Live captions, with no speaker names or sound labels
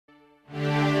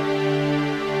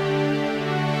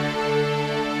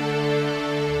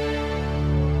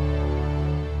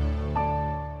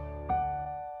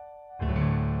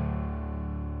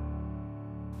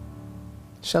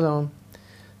Shalom.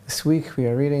 This week we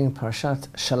are reading Parashat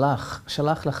Shelach,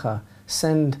 Shalach Lecha,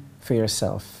 send for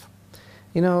yourself.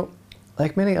 You know,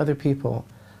 like many other people,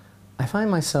 I find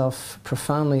myself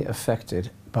profoundly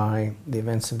affected by the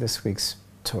events of this week's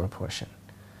Torah portion.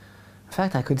 In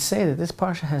fact, I could say that this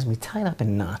parsha has me tied up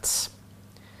in knots.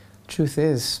 Truth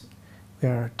is, we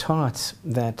are taught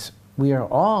that we are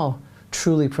all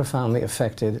truly profoundly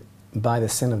affected by the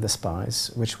sin of the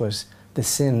spies, which was the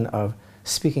sin of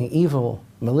speaking evil,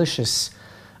 malicious,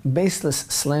 baseless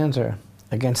slander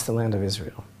against the land of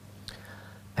Israel.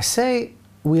 I say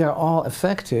we are all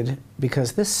affected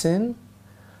because this sin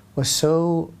was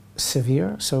so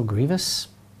severe, so grievous,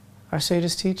 our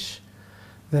sages teach,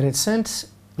 that it sent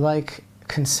like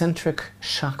concentric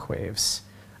shockwaves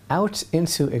out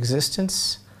into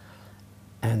existence,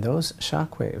 and those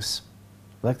shockwaves,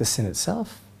 like the sin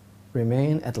itself,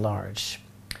 remain at large.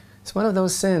 It's one of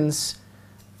those sins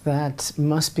that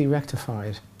must be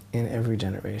rectified in every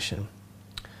generation.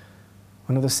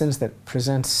 One of those sins that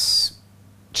presents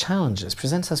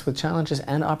us with challenges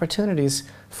and opportunities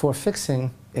for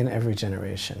fixing in every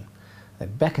generation,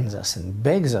 that beckons us and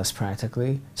begs us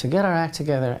practically to get our act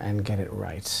together and get it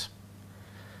right.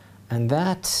 And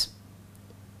that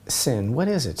sin, what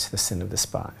is it, the sin of the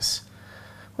spies?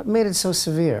 What made it so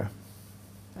severe?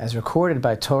 As recorded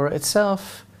by Torah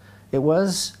itself, it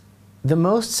was the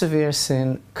most severe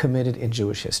sin committed in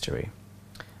Jewish history.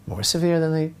 More severe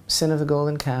than the sin of the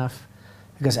golden calf,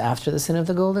 because after the sin of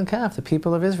the golden calf, the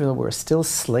people of Israel were still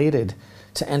slated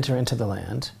to enter into the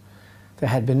land. There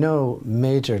had been no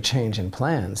major change in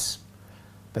plans.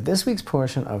 But this week's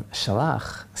portion of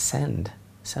Shelach, send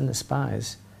the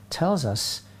spies, tells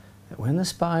us that when the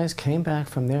spies came back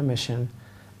from their mission,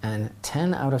 and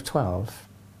 10 out of 12,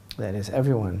 that is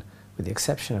everyone with the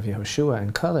exception of Yehoshua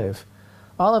and Kalev,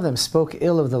 all of them spoke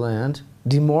ill of the land,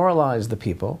 demoralized the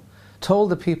people,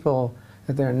 told the people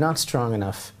that they're not strong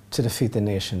enough to defeat the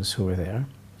nations who were there,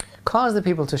 caused the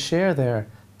people to share their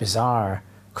bizarre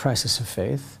crisis of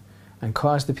faith, and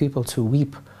caused the people to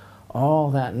weep all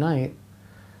that night.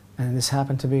 And this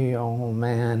happened to be, oh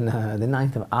man, the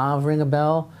 9th of Av, ring a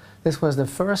bell. This was the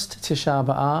first Tisha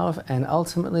B'Av, and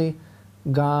ultimately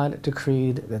God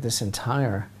decreed that this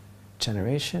entire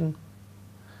generation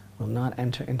will not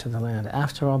enter into the land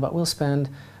after all, but will spend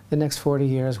the next 40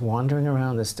 years wandering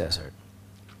around this desert.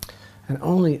 And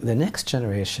only the next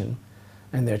generation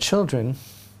and their children,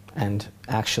 and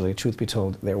actually, truth be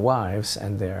told, their wives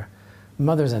and their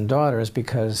mothers and daughters,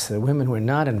 because the women were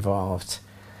not involved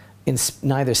in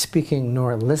neither speaking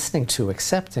nor listening to,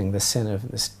 accepting the sin of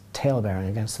this tale-bearing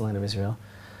against the land of Israel,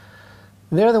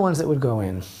 they're the ones that would go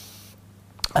in.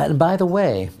 And by the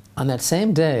way, on that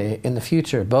same day, in the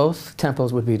future, both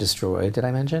temples would be destroyed, did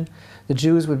I mention? The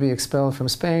Jews would be expelled from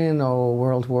Spain,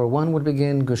 World War I would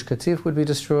begin, Gush Katif would be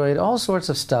destroyed, all sorts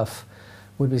of stuff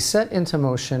would be set into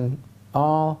motion,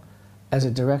 all as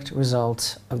a direct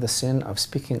result of the sin of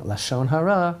speaking Lashon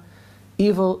Hara,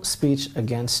 evil speech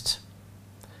against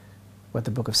what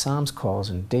the book of Psalms calls,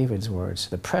 in David's words,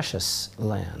 the precious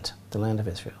land, the land of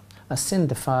Israel. A sin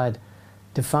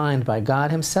defined by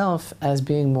God himself as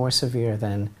being more severe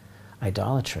than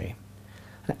idolatry.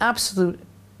 An absolute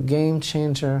game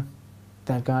changer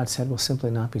that God said will simply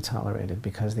not be tolerated,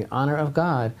 because the honor of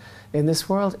God in this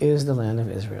world is the land of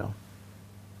Israel.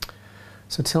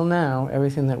 So till now,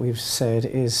 everything that we've said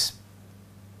is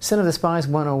Sin of the Spies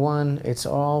 101. It's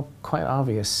all quite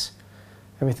obvious,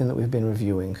 everything that we've been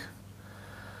reviewing.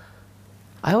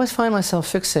 I always find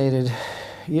myself fixated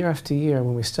year after year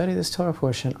when we study this Torah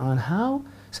portion on how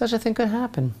such a thing could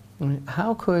happen. I mean,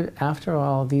 how could, after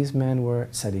all, these men were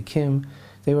tzaddikim,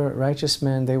 they were righteous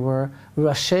men, they were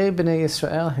Rashei B'nai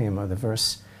Yisrael Hema, the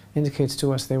verse indicates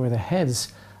to us they were the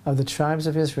heads of the tribes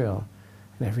of Israel.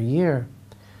 And every year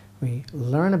we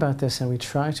learn about this and we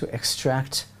try to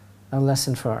extract a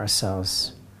lesson for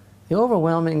ourselves. The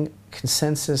overwhelming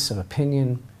consensus of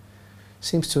opinion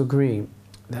seems to agree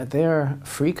that their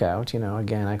freak out,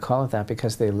 again, I call it that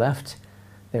because they left.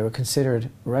 They were considered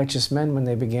righteous men when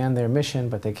they began their mission,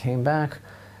 but they came back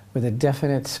with a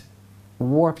definite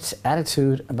warped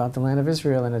attitude about the land of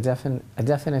Israel and a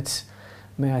definite,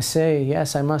 may I say,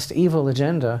 yes, I must, evil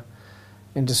agenda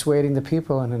in dissuading the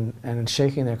people and in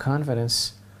shaking their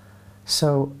confidence.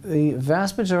 So the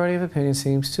vast majority of opinion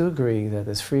seems to agree that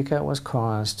this freakout was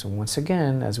caused, once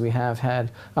again, as we have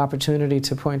had opportunity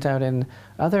to point out in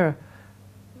other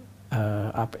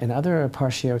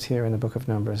parshiot here in the book of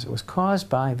Numbers, it was caused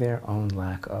by their own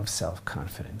lack of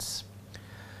self-confidence.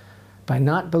 By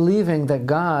not believing that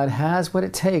God has what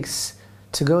it takes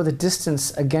to go the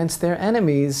distance against their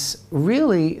enemies,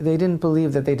 really, they didn't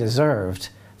believe that they deserved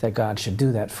that God should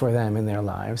do that for them in their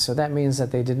lives. So that means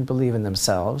that they didn't believe in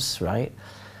themselves, right?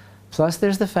 Plus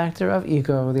there's the factor of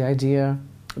ego, the idea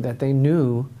that they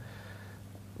knew,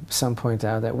 some point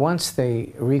out, that once they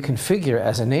reconfigure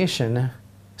as a nation,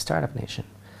 startup nation,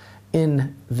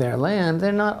 in their land,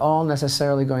 they're not all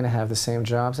necessarily going to have the same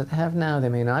jobs that they have now. They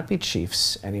may not be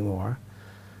chiefs anymore.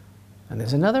 And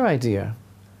there's another idea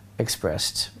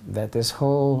expressed, that this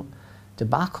whole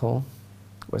debacle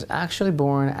was actually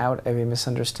born out of a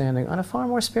misunderstanding on a far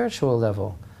more spiritual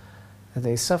level. That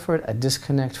they suffered a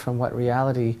disconnect from what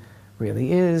reality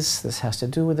really is. This has to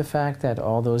do with the fact that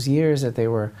all those years that they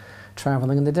were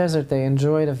traveling in the desert, they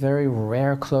enjoyed a very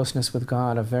rare closeness with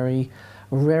God, a very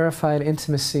rarefied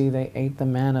intimacy. They ate the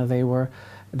manna. They were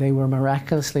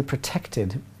miraculously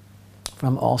protected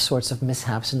from all sorts of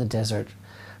mishaps in the desert.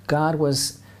 God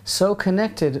was so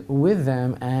connected with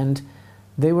them, and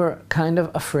they were kind of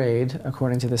afraid,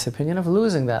 according to this opinion, of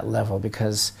losing that level,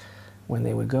 because when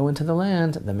they would go into the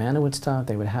land, the manna would stop.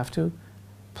 They would have to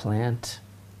plant,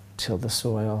 till the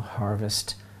soil,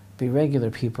 harvest, be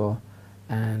regular people,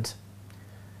 and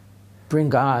bring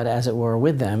God, as it were,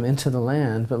 with them into the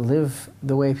land, but live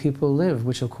the way people live,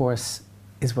 which of course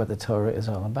is what the Torah is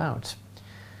all about.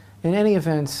 In any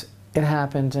event, it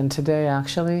happened, and today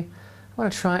actually I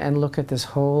want to try and look at this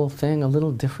whole thing a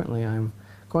little differently. I'm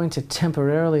going to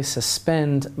temporarily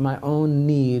suspend my own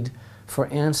need for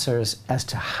answers as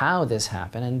to how this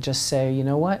happened and just say, you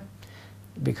know what?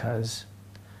 Because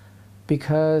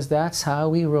that's how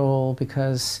we roll,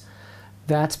 because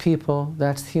that's people,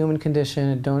 that's the human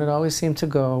condition, don't it always seem to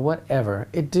go, whatever.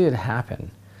 It did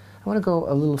happen. I want to go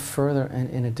a little further and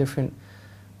in a different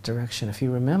direction. If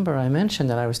you remember, I mentioned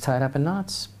that I was tied up in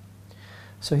knots.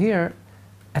 So here,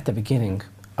 at the beginning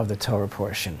of the Torah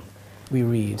portion, we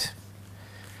read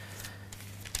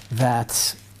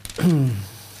that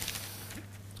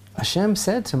Hashem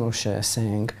said to Moshe,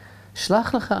 saying, Shlach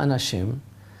lecha anashim,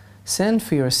 send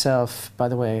for yourself. By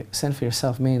the way, send for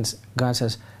yourself means, God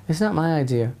says, it's not my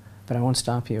idea, but I won't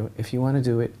stop you. If you want to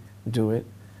do it, do it.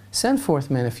 Send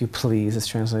forth men, if you please, it's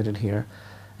translated here,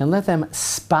 and let them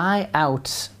spy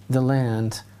out the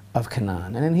land of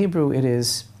Canaan. And in Hebrew it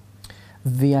is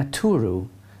viaturu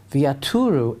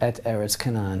et Eretz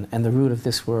Canaan. And the root of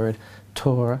this word,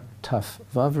 tor, tuf,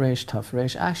 vav resh, tuf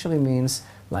resh, actually means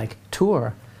like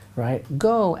tour, right?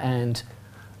 Go and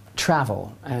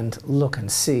travel and look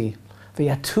and see.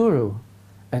 Viaturu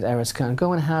et Eretz Canaan.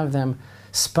 Go and have them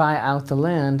spy out the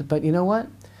land. But you know what?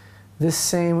 This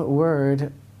same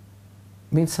word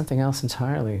means something else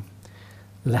entirely.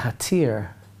 Lehatir.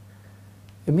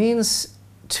 It means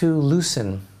to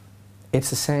loosen. It's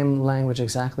the same language,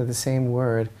 exactly the same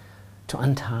word, to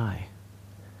untie.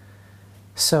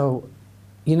 So,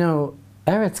 you know,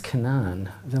 Eretz Canaan,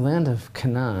 the land of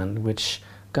Canaan, which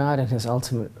God in his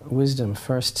ultimate wisdom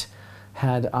first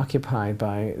had occupied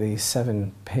by the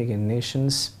 7 pagan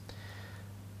nations,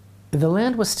 the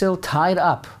land was still tied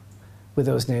up with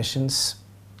those nations,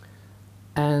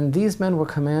 and these men were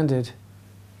commanded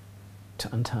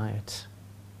to untie it.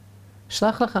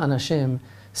 Shlach lecha anashim,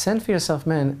 send for yourself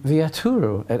men,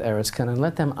 viaturu et Eretz Canaan,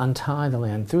 let them untie the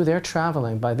land. Through their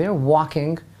traveling, by their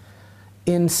walking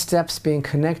in steps being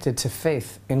connected to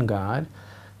faith in God,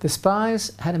 the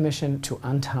spies had a mission to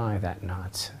untie that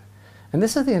knot. And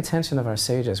this is the intention of our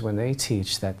sages when they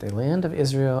teach that the land of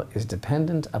Israel is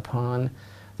dependent upon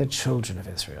the children of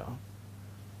Israel.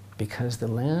 Because the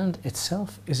land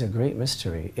itself is a great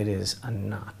mystery. It is a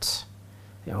knot.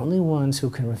 The only ones who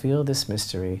can reveal this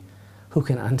mystery, who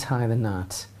can untie the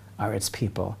knot, are its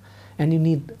people. And you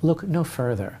need look no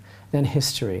further than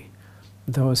history.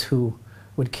 Those who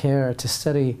would care to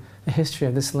study the history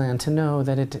of this land to know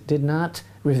that it did not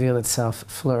reveal itself,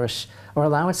 flourish, or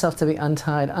allow itself to be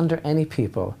untied under any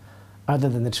people other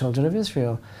than the children of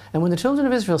Israel. And when the children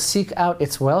of Israel seek out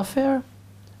its welfare,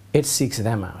 it seeks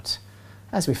them out.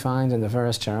 As we find in the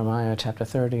verse, Jeremiah chapter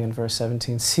 30 and verse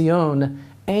 17, Sion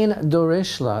ein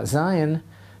doresh la, Zion,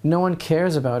 no one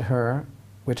cares about her,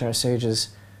 which our sages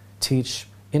teach,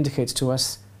 indicates to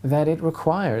us that it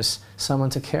requires someone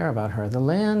to care about her. The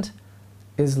land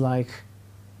is like,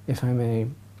 if I may,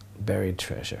 buried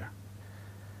treasure.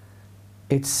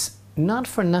 It's not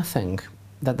for nothing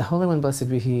that the Holy One, blessed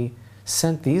be He,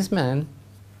 sent these men,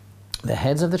 the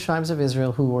heads of the tribes of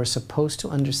Israel, who were supposed to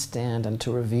understand and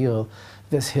to reveal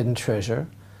this hidden treasure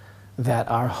that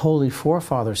our holy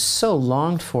forefathers so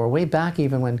longed for, way back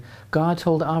even when God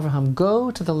told Abraham, go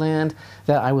to the land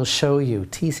that I will show you,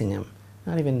 teasing him,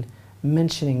 not even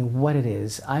mentioning what it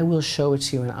is. I will show it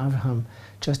to you. And Abraham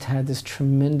just had this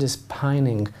tremendous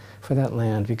pining for that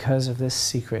land because of this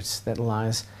secret that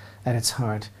lies at its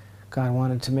heart. God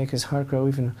wanted to make his heart grow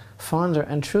even fonder.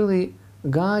 And truly,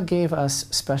 God gave us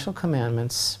special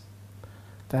commandments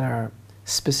that are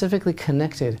specifically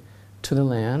connected to the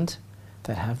land,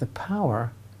 that have the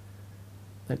power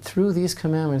that through these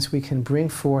commandments we can bring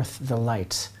forth the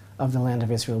light of the land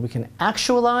of Israel. We can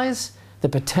actualize the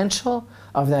potential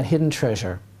of that hidden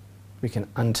treasure. We can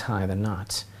untie the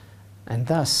knot. And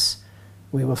thus,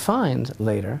 we will find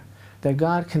later that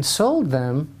God consoled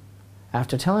them,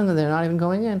 after telling them they're not even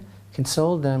going in,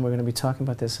 consoled them, we're going to be talking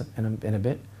about this in a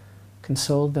bit,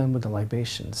 consoled them with the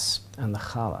libations and the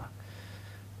challah,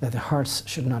 that their hearts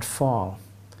should not fall.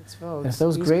 And if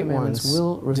those great ones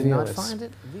will reveal not find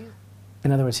it.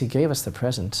 In other words, he gave us the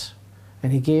present,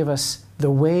 and he gave us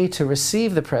the way to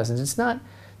receive the present. It's not,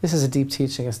 this is a deep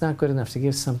teaching, it's not good enough to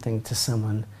give something to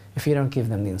someone if you don't give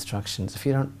them the instructions, if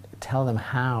you don't tell them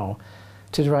how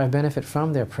to derive benefit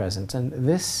from their present. And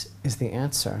this is the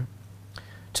answer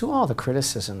to all the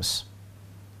criticisms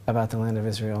about the land of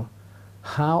Israel.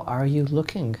 How are you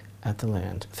looking at the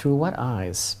land? Through what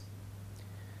eyes?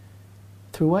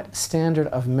 Through what standard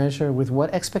of measure, with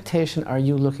what expectation are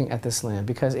you looking at this land?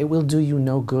 Because it will do you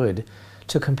no good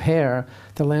to compare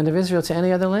the land of Israel to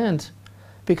any other land,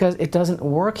 because it doesn't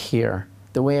work here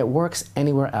the way it works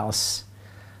anywhere else.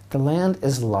 The land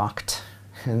is locked,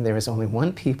 and there is only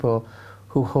one people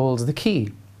who holds the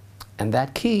key, and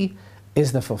that key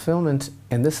is the fulfillment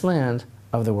in this land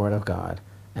of the Word of God.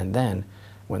 And then,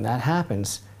 when that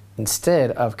happens,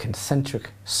 instead of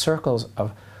concentric circles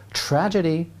of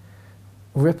tragedy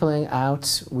rippling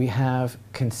out, we have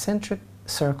concentric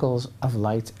circles of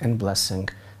light and blessing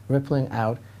rippling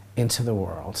out into the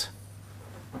world.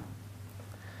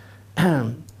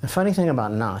 The funny thing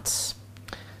about knots,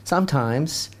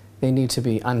 sometimes they need to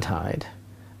be untied,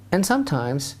 and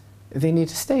sometimes they need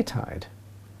to stay tied.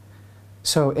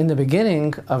 So in the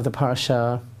beginning of the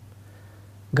parasha,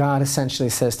 God essentially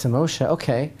says to Moshe,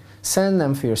 okay, send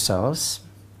them for yourselves,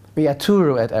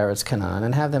 V'yaturu et Eretz Canaan,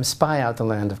 and have them spy out the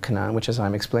land of Canaan, which, as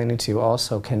I'm explaining to you,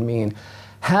 also can mean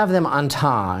have them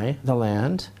untie the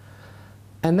land.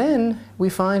 And then we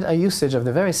find a usage of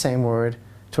the very same word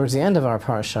towards the end of our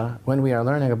parsha, when we are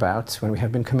learning about, when we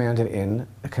have been commanded in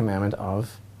the commandment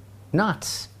of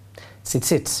knots,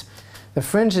 tzitzit, the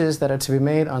fringes that are to be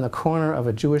made on the corner of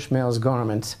a Jewish male's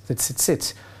garment, the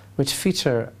tzitzit, which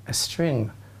feature a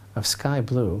string of sky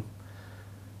blue.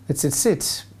 The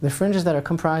tzitzit, the fringes that are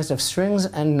comprised of strings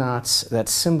and knots that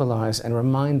symbolize and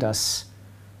remind us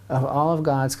of all of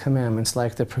God's commandments,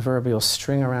 like the proverbial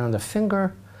string around the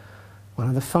finger. One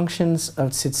of the functions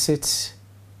of tzitzit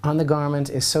on the garment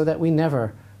is so that we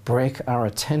never break our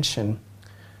attention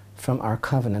from our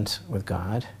covenant with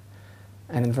God.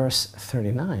 And in verse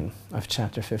 39 of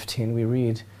chapter 15 we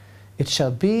read, "It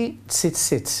shall be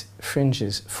tzitzit,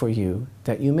 fringes, for you,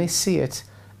 that you may see it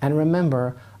and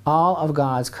remember all of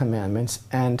God's commandments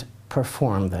and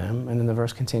perform them." And then the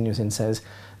verse continues and says,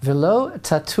 "Velo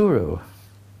taturu,"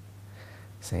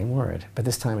 same word, but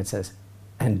this time it says,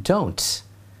 "and don't."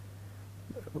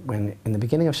 When in the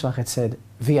beginning of Shelach it said,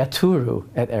 "V'yaturu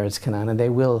et Eretz Canaan," and they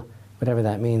will, whatever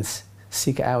that means,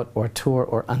 seek out or tour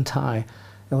or untie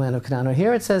the land of Canaan.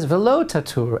 Here it says, "Velo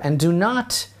taturu," and do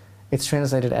not, it's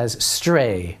translated as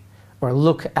stray, or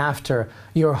look after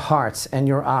your hearts and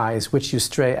your eyes, which you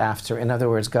stray after. In other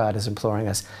words, God is imploring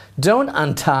us, don't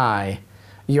untie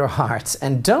your hearts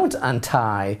and don't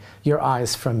untie your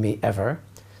eyes from me ever.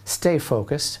 Stay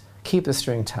focused, keep the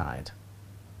string tied.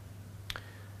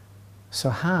 So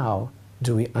how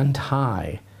do we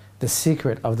untie the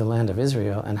secret of the land of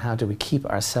Israel, and how do we keep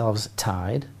ourselves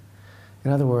tied?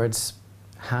 In other words,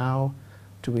 how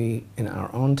do we, in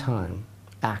our own time,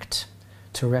 act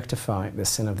to rectify the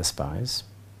sin of the spies?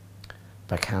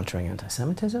 By countering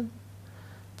anti-Semitism,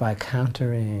 by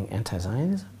countering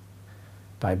anti-Zionism,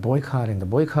 by boycotting the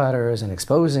boycotters and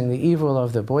exposing the evil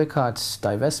of the boycotts,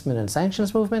 divestment, and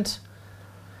sanctions movement.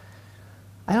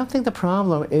 I don't think the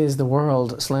problem is the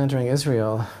world slandering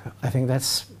Israel. I think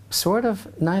that's sort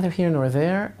of neither here nor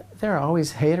there. There are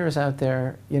always haters out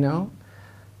there, you know.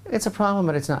 It's a problem,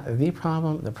 but it's not the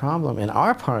problem. The problem in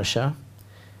our parsha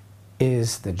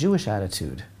is the Jewish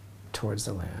attitude towards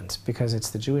the land, because it's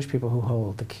the Jewish people who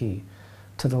hold the key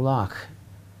to the lock,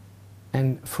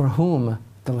 and for whom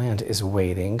the land is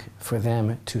waiting for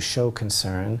them to show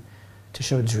concern, to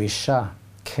show drisha,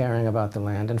 caring about the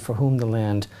land, and for whom the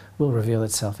land will reveal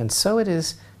itself. And so it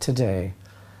is today.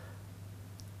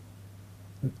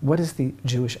 What is the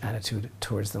Jewish attitude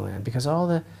towards the land? Because all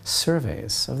the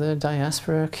surveys of the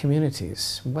diaspora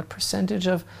communities, what percentage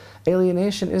of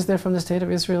alienation is there from the state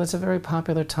of Israel? It's a very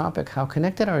popular topic. How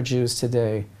connected are Jews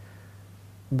today?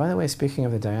 By the way, speaking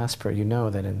of the diaspora, you know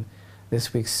that in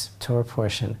this week's Torah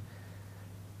portion,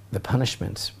 the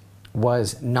punishment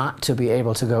was not to be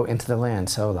able to go into the land.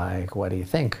 So, like, what do you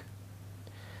think?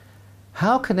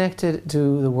 How connected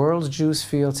do the world's Jews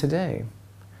feel today?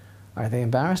 Are they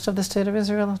embarrassed of the state of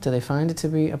Israel? Do they find it to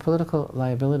be a political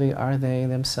liability? Are they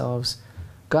themselves,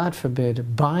 God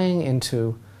forbid, buying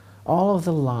into all of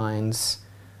the lines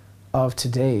of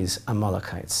today's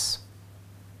Amalekites?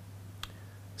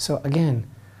 So again,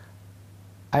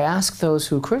 I ask those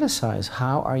who criticize,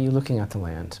 how are you looking at the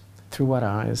land? Through what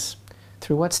eyes?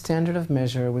 Through what standard of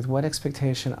measure, with what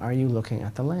expectation are you looking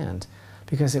at the land?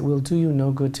 Because it will do you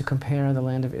no good to compare the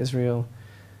land of Israel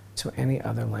to any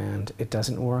other land. It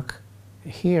doesn't work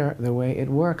here the way it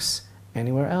works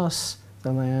anywhere else.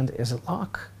 The land is a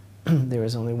lock. There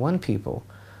is only one people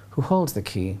who holds the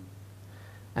key,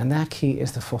 and that key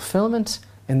is the fulfillment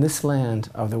in this land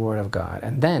of the Word of God.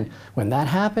 And then, when that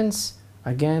happens,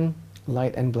 again,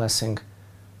 light and blessing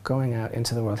going out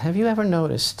into the world. Have you ever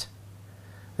noticed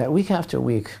that week after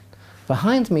week,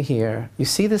 behind me here, you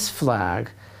see this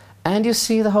flag, and you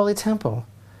see the Holy Temple?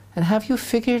 And have you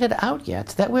figured it out yet,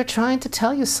 that we're trying to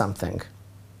tell you something?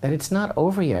 That it's not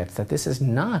over yet, that this is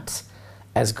not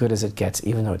as good as it gets,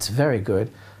 even though it's very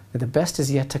good, that the best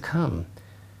is yet to come.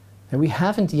 That we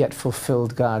haven't yet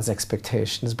fulfilled God's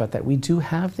expectations, but that we do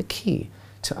have the key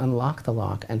to unlock the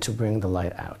lock and to bring the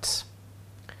light out.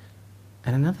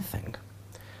 And another thing,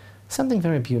 something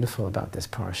very beautiful about this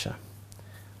parsha,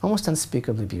 almost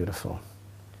unspeakably beautiful.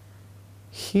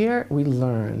 Here we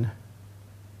learn,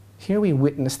 here we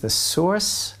witness the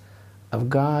source of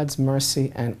God's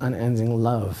mercy and unending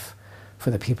love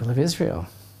for the people of Israel.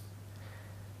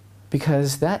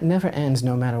 Because that never ends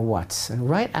no matter what. And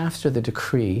right after the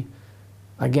decree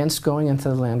against going into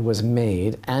the land was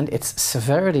made, and its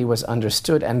severity was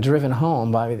understood and driven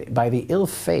home by the ill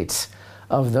fate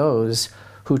of those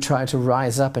who tried to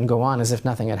rise up and go on as if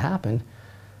nothing had happened,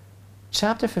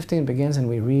 chapter 15 begins, and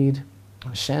we read,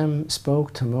 Hashem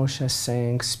spoke to Moshe,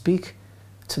 saying, "Speak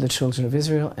to the children of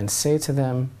Israel and say to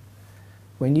them,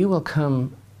 when you will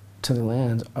come to the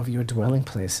land of your dwelling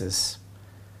places,"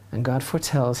 and God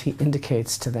foretells, He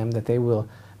indicates to them that they will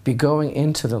be going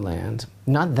into the land,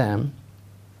 not them,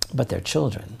 but their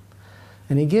children.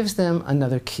 And He gives them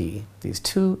another key, these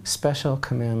two special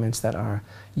commandments that are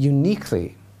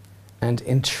uniquely and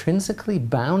intrinsically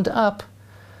bound up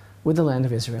with the land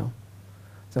of Israel.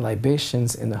 The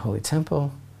libations in the Holy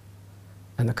Temple,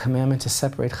 and the commandment to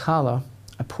separate challah,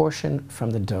 a portion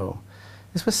from the dough.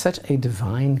 This was such a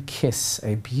divine kiss,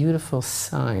 a beautiful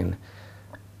sign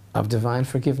of divine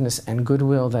forgiveness and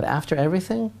goodwill, that after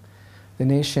everything, the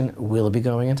nation will be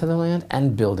going into the land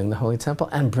and building the Holy Temple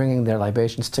and bringing their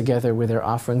libations together with their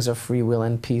offerings of free will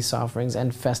and peace offerings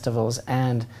and festivals,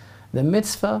 and the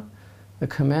mitzvah, the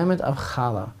commandment of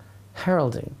challah,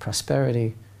 heralding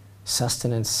prosperity,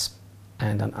 sustenance,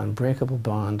 and an unbreakable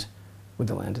bond with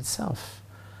the land itself.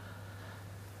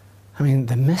 I mean,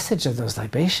 the message of those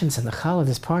libations and the challah of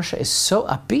this parsha is so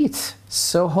upbeat,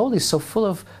 so holy, so full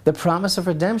of the promise of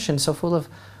redemption, so full of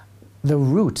the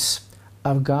roots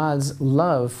of God's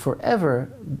love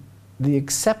forever, the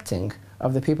accepting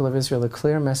of the people of Israel. The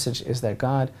clear message is that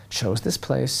God chose this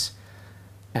place,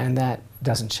 and that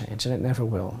doesn't change, and it never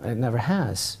will, and it never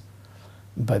has.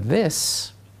 But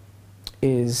this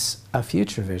is a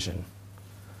future vision,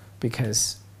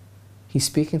 because He's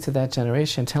speaking to that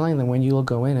generation, telling them, when you will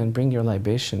go in and bring your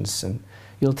libations, and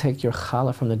you'll take your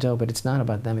challah from the dough, but it's not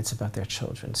about them, it's about their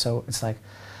children. So it's like,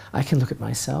 I can look at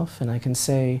myself and I can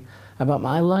say about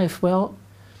my life, well,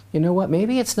 you know what,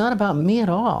 maybe it's not about me at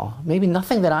all. Maybe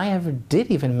nothing that I ever did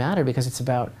even matter, because it's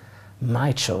about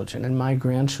my children and my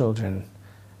grandchildren.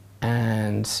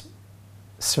 And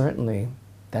certainly,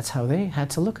 that's how they had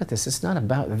to look at this. It's not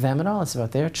about them at all, it's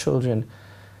about their children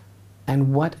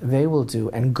and what they will do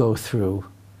and go through.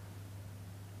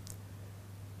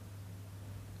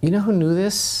 You know who knew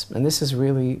this? And this is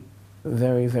really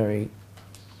very, very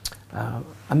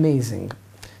amazing.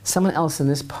 Someone else in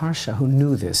this parsha who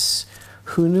knew this,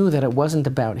 who knew that it wasn't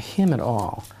about him at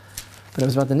all, but it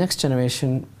was about the next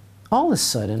generation. All of a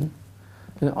sudden,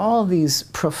 and all these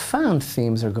profound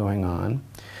themes are going on,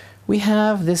 we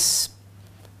have this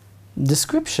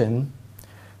description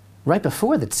right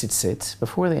before the tzitzit,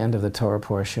 before the end of the Torah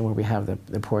portion, where we have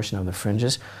the portion of the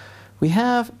fringes. We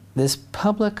have this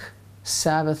public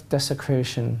Sabbath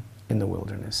desecration in the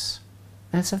wilderness.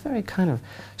 And it's a very kind of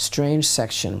strange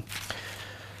section.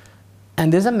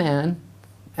 And there's a man,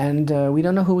 and we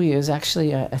don't know who he is.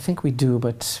 Actually, I think we do,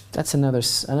 but that's another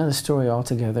story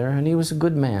altogether. And he was a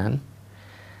good man.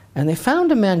 And they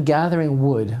found a man gathering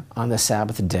wood on the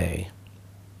Sabbath day.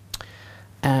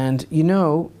 And you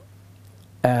know,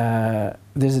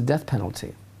 there's a death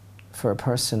penalty for a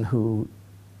person who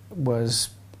was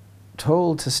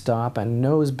told to stop and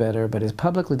knows better, but is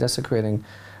publicly desecrating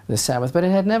the Sabbath. But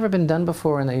it had never been done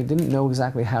before, and they didn't know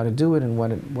exactly how to do it and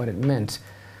what it meant.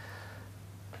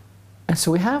 And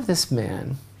so we have this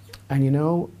man, and you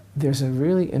know, there's a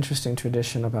really interesting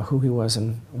tradition about who he was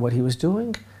and what he was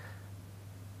doing.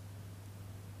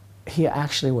 He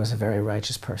actually was a very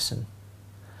righteous person.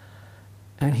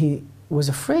 And he was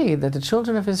afraid that the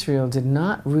children of Israel did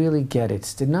not really get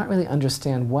it, did not really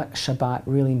understand what Shabbat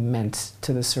really meant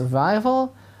to the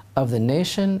survival of the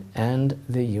nation and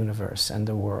the universe and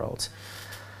the world.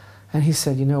 And he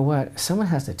said, you know what, someone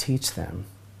has to teach them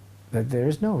that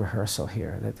there's no rehearsal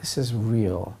here, that this is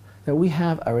real, that we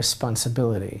have a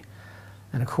responsibility.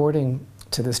 And according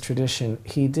to this tradition,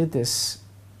 he did this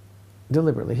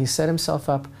deliberately. He set himself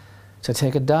up to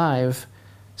take a dive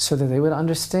so that they would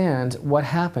understand what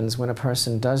happens when a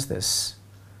person does this.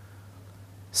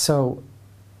 So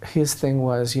his thing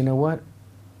was, you know what?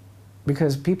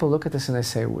 Because people look at this and they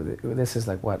say, this is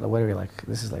like what are we like?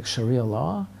 This is like Sharia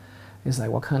law? It's like,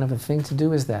 what kind of a thing to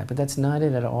do is that? But that's not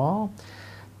it at all.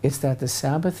 It's that the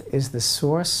Sabbath is the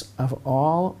source of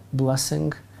all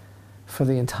blessing for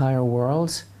the entire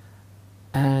world.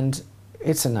 And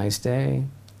it's a nice day.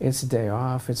 It's a day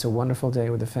off. It's a wonderful day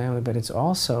with the family, but it's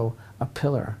also a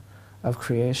pillar of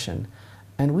creation.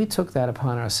 And we took that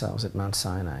upon ourselves at Mount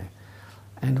Sinai.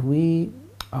 And we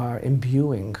are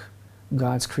imbuing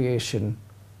God's creation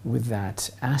with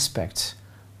that aspect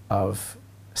of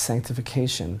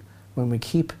sanctification when we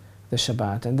keep the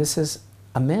Shabbat. And this is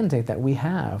a mandate that we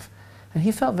have. And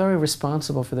he felt very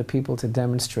responsible for the people to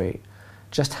demonstrate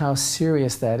just how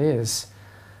serious that is,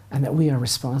 and that we are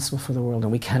responsible for the world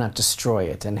and we cannot destroy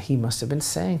it. And he must have been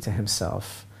saying to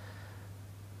himself,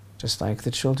 just like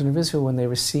the children of Israel when they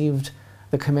received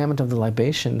the commandment of the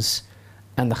libations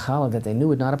and the challah that they knew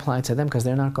would not apply to them because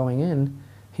they're not going in,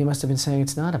 he must have been saying,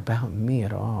 it's not about me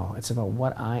at all. It's about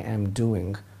what I am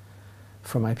doing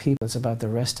for my people. It's about the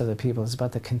rest of the people. It's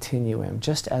about the continuum.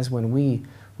 Just as when we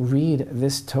read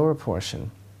this Torah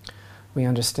portion, we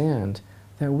understand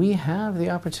that we have the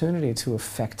opportunity to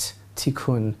affect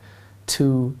tikkun,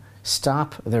 to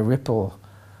stop the ripple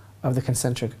of the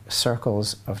concentric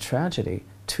circles of tragedy,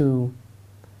 to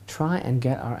try and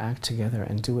get our act together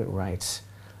and do it right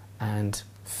and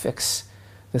fix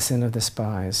the sin of the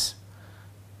spies,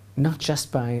 not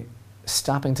just by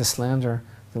stopping to slander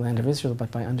the land of Israel,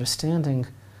 but by understanding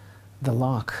the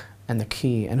lock and the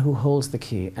key and who holds the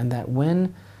key, and that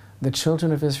when the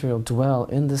children of Israel dwell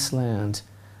in this land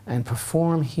and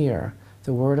perform here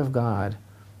the word of God,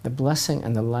 the blessing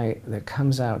and the light that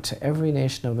comes out to every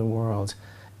nation of the world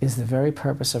is the very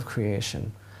purpose of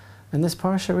creation. And this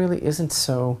parsha really isn't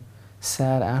so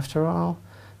sad after all,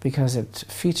 because it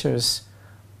features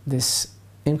this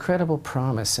incredible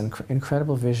promise and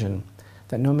incredible vision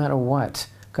that no matter what,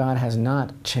 God has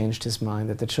not changed his mind,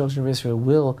 that the children of Israel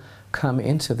will come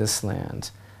into this land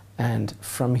and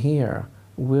from here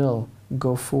will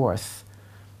go forth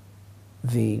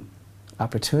the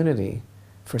opportunity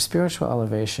for spiritual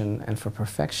elevation and for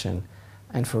perfection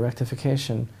and for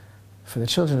rectification for the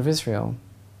children of Israel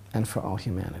and for all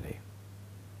humanity.